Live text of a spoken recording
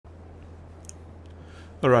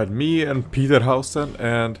Alright, me and Peterhausen,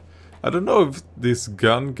 and I don't know if this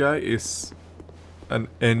gun guy is an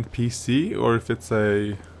NPC or if it's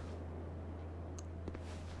a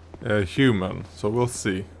human, so we'll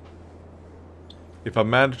see. If I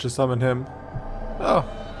manage to summon him... Oh!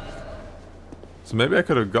 So maybe I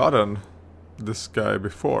could have gotten this guy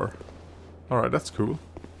before. Alright, that's cool.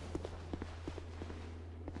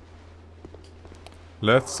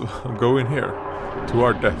 Let's go in here. To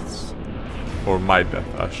our deaths. Or my death,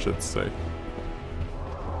 I should say.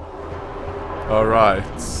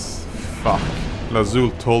 Alright. Fuck.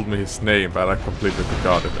 Lazul told me his name, but I completely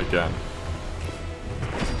forgot it again.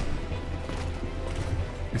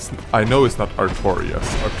 I know it's not Artorias.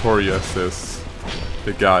 Artorias is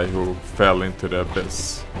the guy who fell into the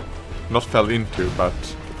abyss. Not fell into, but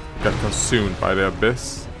got consumed by the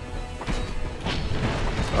abyss.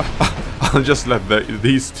 I'll just let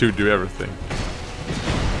these two do everything.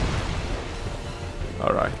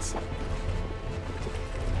 Alright.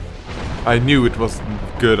 I knew it was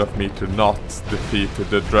good of me to not defeat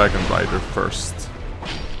the Dragon Rider first.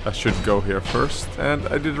 I should go here first, and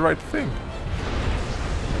I did the right thing.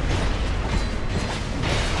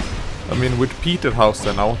 I mean, with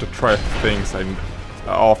Peterhausen, I want to try things I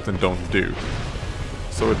often don't do.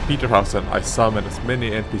 So with Peterhausen, I summon as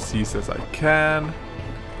many NPCs as I can.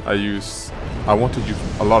 I want to use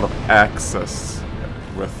a lot of axes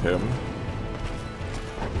with him.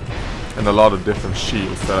 And a lot of different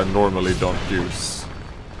shields that I normally don't use.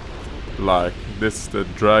 Like this, the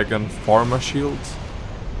Dragon Pharma shield.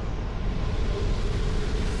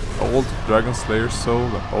 Old Dragon Slayer Soul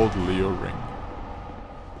and Old Leo Ring.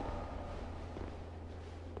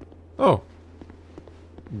 Oh,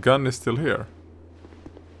 gun is still here.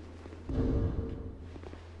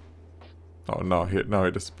 Oh no, now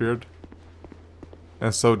he disappeared.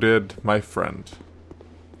 And so did my friend,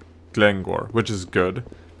 Glengor, which is good,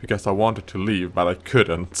 because I wanted to leave, but I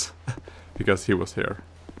couldn't, because he was here.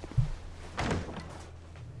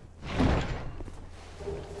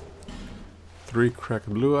 Three cracked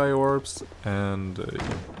blue eye orbs, and...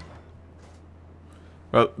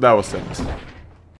 well, that was it.